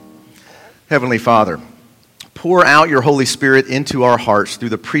Heavenly Father, pour out your Holy Spirit into our hearts through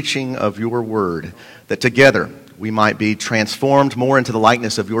the preaching of your word, that together we might be transformed more into the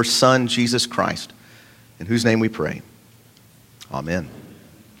likeness of your Son, Jesus Christ, in whose name we pray. Amen.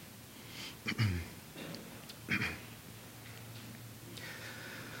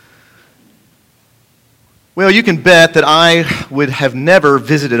 Well, you can bet that I would have never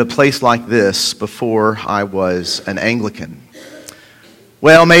visited a place like this before I was an Anglican.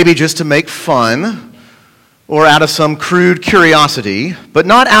 Well, maybe just to make fun or out of some crude curiosity, but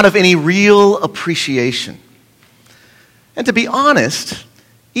not out of any real appreciation. And to be honest,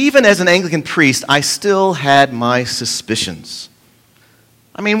 even as an Anglican priest, I still had my suspicions.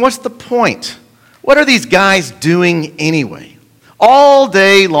 I mean, what's the point? What are these guys doing anyway? All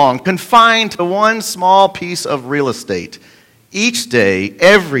day long, confined to one small piece of real estate, each day,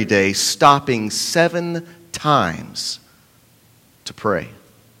 every day, stopping 7 times to pray.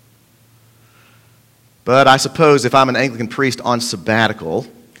 But I suppose if I'm an Anglican priest on sabbatical,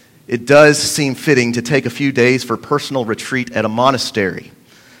 it does seem fitting to take a few days for personal retreat at a monastery.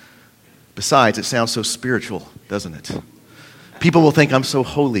 Besides, it sounds so spiritual, doesn't it? People will think I'm so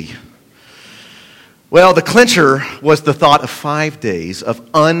holy. Well, the clincher was the thought of 5 days of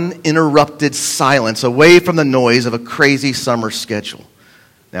uninterrupted silence away from the noise of a crazy summer schedule.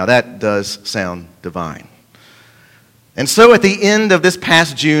 Now that does sound divine. And so at the end of this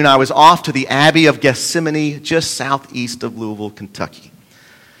past June, I was off to the Abbey of Gethsemani, just southeast of Louisville, Kentucky.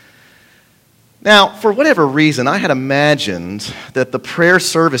 Now, for whatever reason, I had imagined that the prayer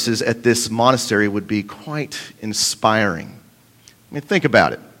services at this monastery would be quite inspiring. I mean, think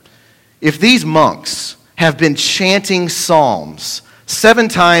about it. If these monks have been chanting psalms 7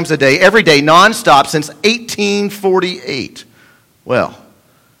 times a day, every day, nonstop, since 1848, well,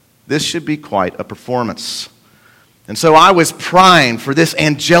 this should be quite a performance. And so I was primed for this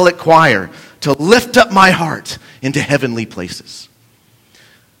angelic choir to lift up my heart into heavenly places.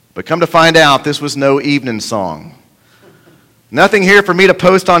 But come to find out, this was no evening song. Nothing here for me to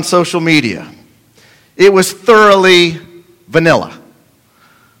post on social media. It was thoroughly vanilla.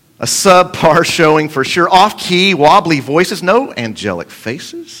 A subpar showing for sure, off-key, wobbly voices, no angelic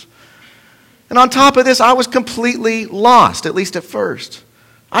faces. And on top of this, I was completely lost, at least at first.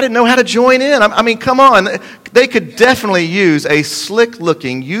 I didn't know how to join in. I mean, come on. They could definitely use a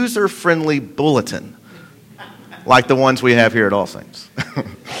slick-looking, user-friendly bulletin like the ones we have here at All Saints.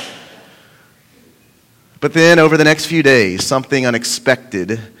 But then, over the next few days, something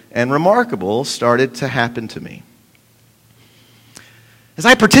unexpected and remarkable started to happen to me. As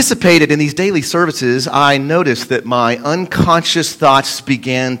I participated in these daily services, I noticed that my unconscious thoughts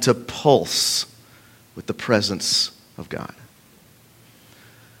began to pulse with the presence of God.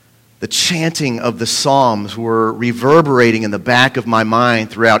 The chanting of the Psalms were reverberating in the back of my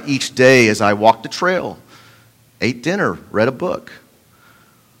mind throughout each day as I walked the trail, ate dinner, read a book.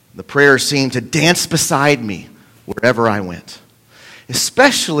 The prayers seemed to dance beside me wherever I went,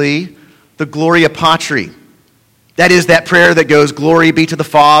 especially the Gloria Patri. That is that prayer that goes, "Glory be to the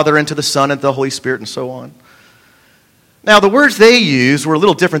Father, and to the Son, and to the Holy Spirit," and so on. Now, the words they used were a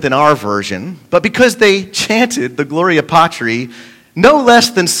little different than our version, but because they chanted the Gloria Patri no less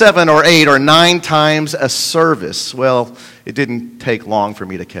than 7 or 8 or 9 times a service, well, it didn't take long for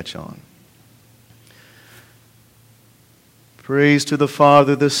me to catch on. Praise to the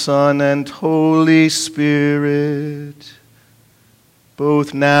Father, the Son, and Holy Spirit,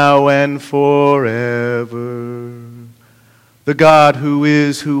 both now and forever. The God who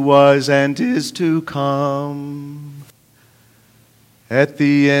is, who was, and is to come, at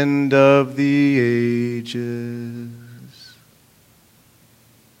the end of the ages.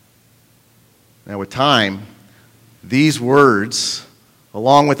 Now, with time, these words,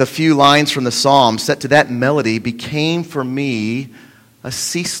 along with a few lines from the psalm set to that melody, became for me a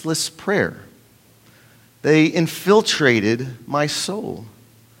ceaseless prayer. They infiltrated my soul.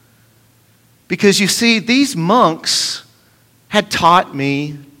 Because you see, these monks had taught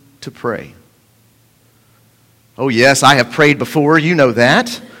me to pray. Oh yes, I have prayed before, you know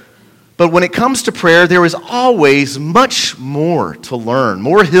that. But when it comes to prayer, there is always much more to learn,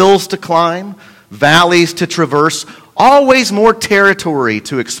 more hills to climb, valleys to traverse, always more territory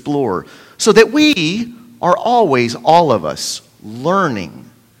to explore, so that we are always, all of us, learning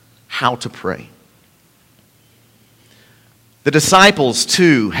how to pray. The disciples,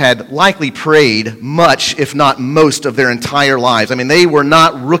 too, had likely prayed much, if not most, of their entire lives. I mean, they were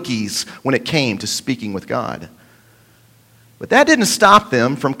not rookies when it came to speaking with God. But that didn't stop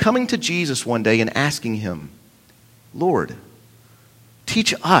them from coming to Jesus one day and asking him, "Lord,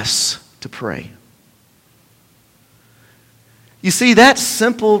 teach us to pray." You see, that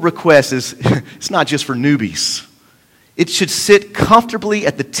simple request it's not just for newbies. It should sit comfortably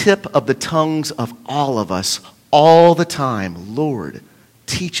at the tip of the tongues of all of us all the time. Lord,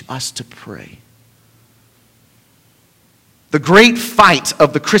 teach us to pray. The great fight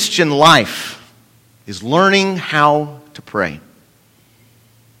of the Christian life is learning how to pray.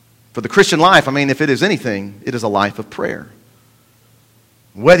 For the Christian life, if it is anything, it is a life of prayer.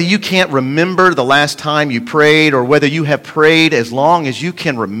 Whether you can't remember the last time you prayed or whether you have prayed as long as you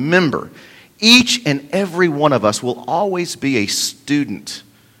can remember, each and every one of us will always be a student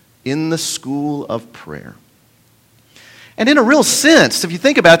in the school of prayer. And in a real sense, if you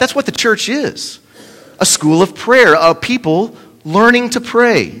think about it, that's what the church is. A school of prayer, a people learning to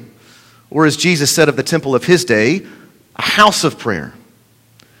pray. Or as Jesus said of the temple of his day, a house of prayer.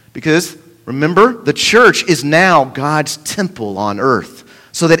 Because, remember, the church is now God's temple on earth.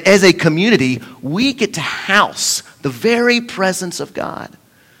 So that as a community, we get to house the very presence of God.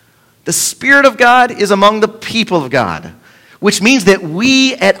 The Spirit of God is among the people of God, which means that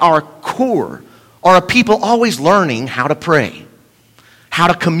we at our core are a people always learning how to pray, how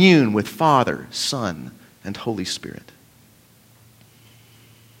to commune with Father, Son, and Holy Spirit.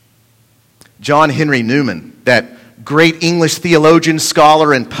 John Henry Newman, that great English theologian,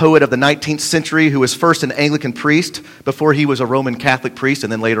 scholar, and poet of the 19th century who was first an Anglican priest before he was a Roman Catholic priest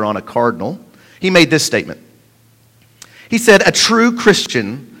and then later on a cardinal, he made this statement. He said, "A true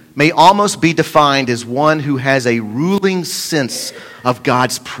Christian may almost be defined as one who has a ruling sense of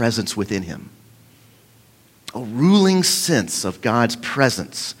God's presence within him." A ruling sense of God's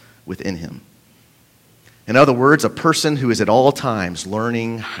presence within him. In other words, a person who is at all times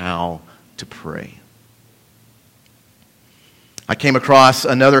learning how to pray. I came across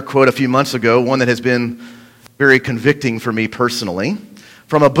another quote a few months ago, one that has been very convicting for me personally,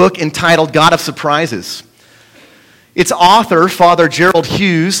 from a book entitled God of Surprises. Its author, Father Gerald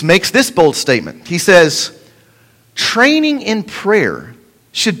Hughes, makes this bold statement. He says, "Training in prayer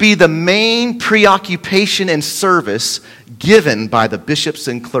should be the main preoccupation and service given by the bishops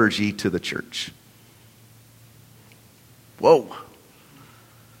and clergy to the church." Whoa.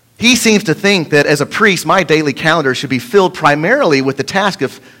 He seems to think that as a priest, my daily calendar should be filled primarily with the task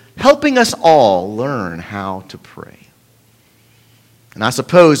of helping us all learn how to pray. And I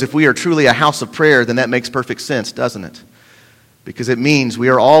suppose if we are truly a house of prayer, then that makes perfect sense, doesn't it? Because it means we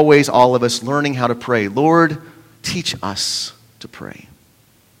are always, all of us, learning how to pray. Lord, teach us to pray.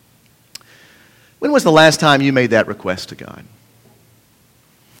 When was the last time you made that request to God?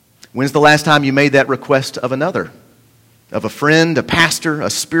 When's the last time you made that request of another? Of a friend, a pastor, a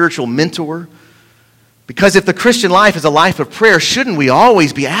spiritual mentor? Because if the Christian life is a life of prayer, shouldn't we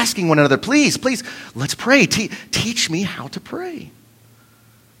always be asking one another, please, let's pray. Teach me how to pray.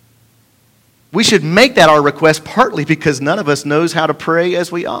 We should make that our request partly because none of us knows how to pray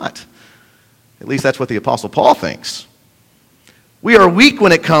as we ought. At least that's what the Apostle Paul thinks. We are weak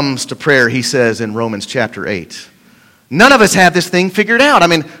when it comes to prayer, he says in Romans chapter 8. None of us have this thing figured out.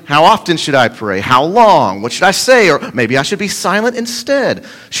 How often should I pray? How long? What should I say? Or maybe I should be silent instead.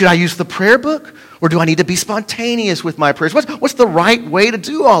 Should I use the prayer book? Or do I need to be spontaneous with my prayers? What's the right way to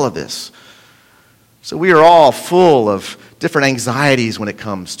do all of this? So we are all full of different anxieties when it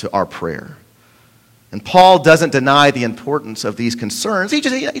comes to our prayer. And Paul doesn't deny the importance of these concerns. He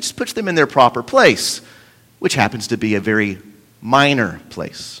just puts them in their proper place, which happens to be a very minor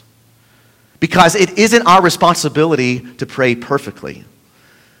place. Because it isn't our responsibility to pray perfectly.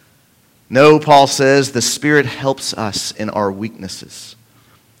 No, Paul says, the Spirit helps us in our weaknesses.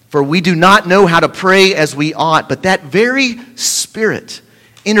 For we do not know how to pray as we ought, but that very Spirit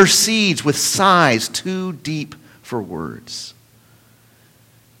intercedes with sighs too deep for words.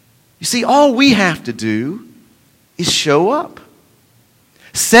 You see, all we have to do is show up.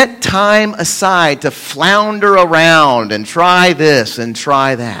 Set time aside to flounder around and try this and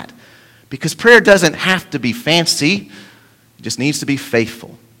try that. Because prayer doesn't have to be fancy. It just needs to be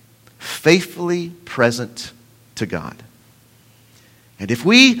faithful. Faithfully present to God. And if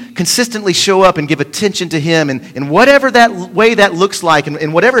we consistently show up and give attention to Him in whatever that way that looks like,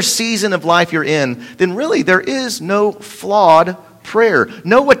 in whatever season of life you're in, then really there is no flawed prayer.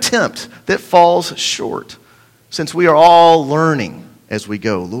 No attempt that falls short. Since we are all learning as we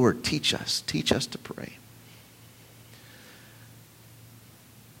go. Lord, teach us to pray.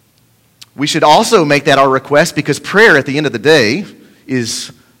 We should also make that our request because prayer at the end of the day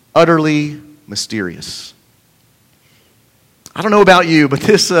is utterly mysterious. I don't know about you, but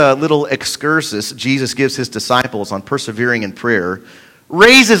this little excursus Jesus gives His disciples on persevering in prayer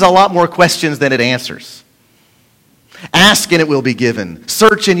raises a lot more questions than it answers. Ask and it will be given.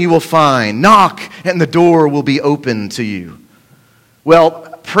 Search and you will find. Knock and the door will be open to you.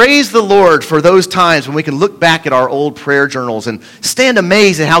 Well, praise the Lord for those times when we can look back at our old prayer journals and stand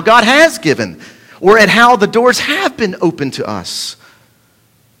amazed at how God has given, or at how the doors have been opened to us.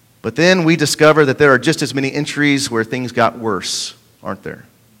 But then we discover that there are just as many entries where things got worse, aren't there?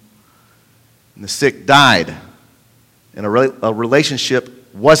 And the sick died, and a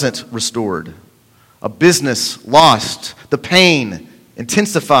relationship wasn't restored. A business lost. The pain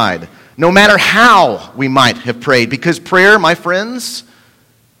intensified. No matter how we might have prayed, because prayer, my friends,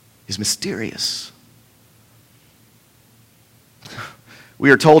 is mysterious.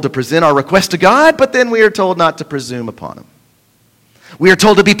 We are told to present our request to God, but then we are told not to presume upon Him. We are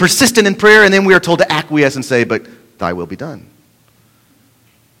told to be persistent in prayer, and then we are told to acquiesce and say, but thy will be done.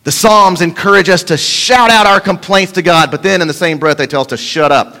 The Psalms encourage us to shout out our complaints to God, but then in the same breath they tell us to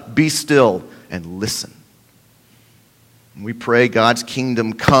shut up, be still, and listen. And we pray God's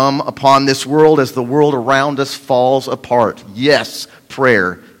kingdom come upon this world as the world around us falls apart. Yes,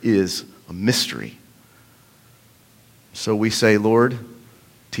 prayer is a mystery. So we say, Lord,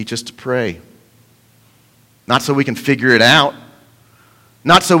 teach us to pray. Not so we can figure it out.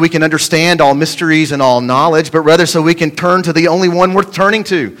 Not so we can understand all mysteries and all knowledge, but rather so we can turn to the only one worth turning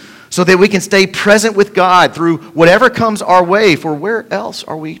to, so that we can stay present with God through whatever comes our way, for where else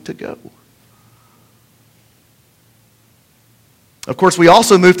are we to go? Of course, we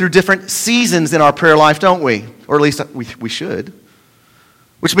also move through different seasons in our prayer life, don't we? Or at least we should.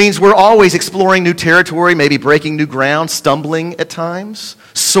 Which means we're always exploring new territory, maybe breaking new ground, stumbling at times,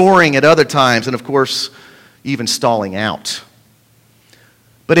 soaring at other times, and of course, even stalling out.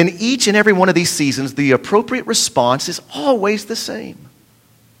 But in each and every one of these seasons, the appropriate response is always the same.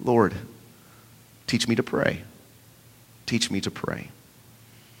 Lord, teach me to pray. Teach me to pray.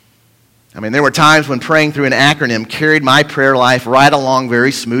 I mean, there were times when praying through an acronym carried my prayer life right along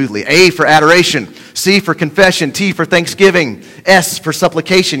very smoothly. A for adoration, C for confession, T for thanksgiving, S for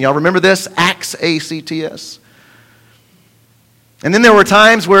supplication. Y'all remember this? ACTS, A-C-T-S. And then there were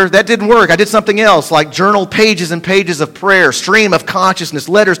times where that didn't work. I did something else, like journal pages and pages of prayer, stream of consciousness,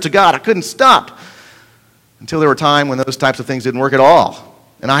 letters to God. I couldn't stop until there were times when those types of things didn't work at all.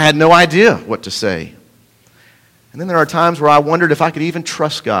 And I had no idea what to say. And then there are times where I wondered if I could even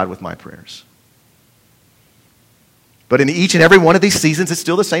trust God with my prayers. But in each and every one of these seasons, it's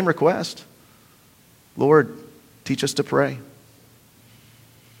still the same request. Lord, teach us to pray.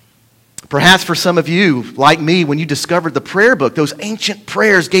 Perhaps for some of you, like me, when you discovered the prayer book, those ancient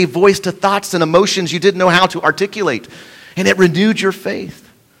prayers gave voice to thoughts and emotions you didn't know how to articulate, and it renewed your faith.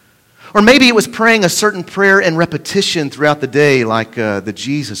 Or maybe it was praying a certain prayer in repetition throughout the day, like the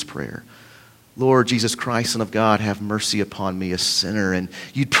Jesus prayer. Lord Jesus Christ, Son of God, have mercy upon me, a sinner. And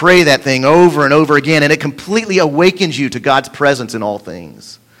you'd pray that thing over and over again, and it completely awakens you to God's presence in all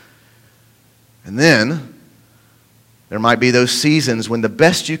things. And then there might be those seasons when the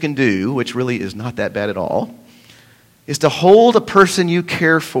best you can do, which really is not that bad at all, is to hold a person you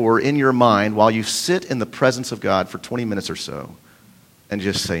care for in your mind while you sit in the presence of God for 20 minutes or so and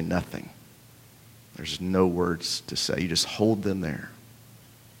just say nothing. There's no words to say. You just hold them there.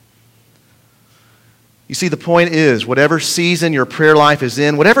 You see, the point is, whatever season your prayer life is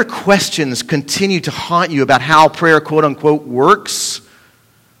in, whatever questions continue to haunt you about how prayer, quote unquote, works,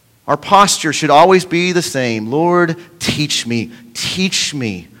 our posture should always be the same. Lord, teach me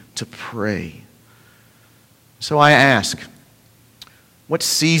to pray. So I ask, what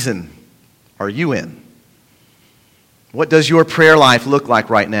season are you in? What does your prayer life look like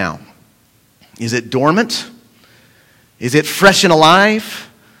right now? Is it dormant? Is it fresh and alive?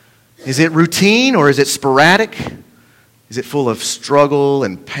 Is it routine or is it sporadic? Is it full of struggle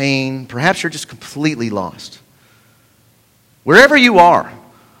and pain? Perhaps you're just completely lost. Wherever you are,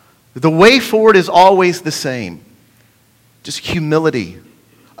 the way forward is always the same. Just humility,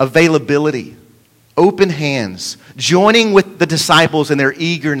 availability, open hands, joining with the disciples in their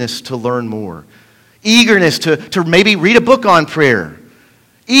eagerness to learn more. Eagerness to maybe read a book on prayer.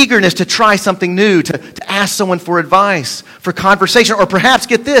 Eagerness to try something new, to ask someone for advice, for conversation, or perhaps,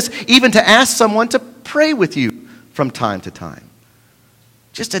 get this, even to ask someone to pray with you from time to time.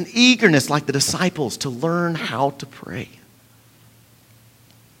 Just an eagerness like the disciples to learn how to pray.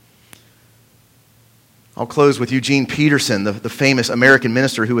 I'll close with Eugene Peterson, the famous American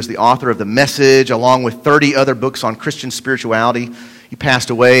minister who was the author of The Message, along with 30 other books on Christian spirituality. He passed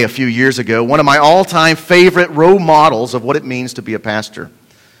away a few years ago. One of my all-time favorite role models of what it means to be a pastor.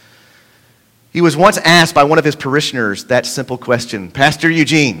 He was once asked by one of his parishioners that simple question, Pastor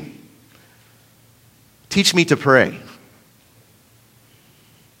Eugene, teach me to pray.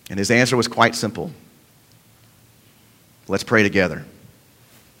 And his answer was quite simple. Let's pray together.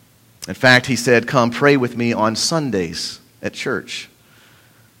 In fact, he said, come pray with me on Sundays at church.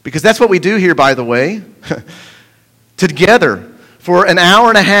 Because that's what we do here, by the way. Together, for an hour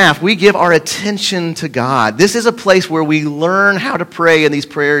and a half, we give our attention to God. This is a place where we learn how to pray, and these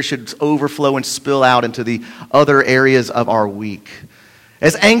prayers should overflow and spill out into the other areas of our week.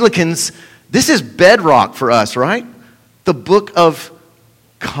 As Anglicans, this is bedrock for us, right? The book of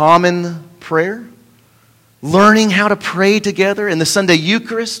common prayer. Learning how to pray together in the Sunday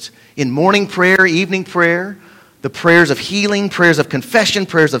Eucharist, in morning prayer, evening prayer, the prayers of healing, prayers of confession,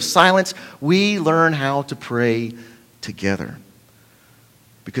 prayers of silence. We learn how to pray together.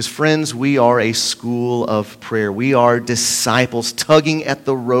 Because, friends, we are a school of prayer. We are disciples tugging at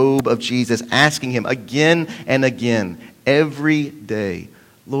the robe of Jesus, asking him again and again, every day,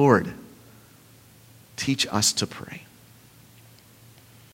 Lord, teach us to pray.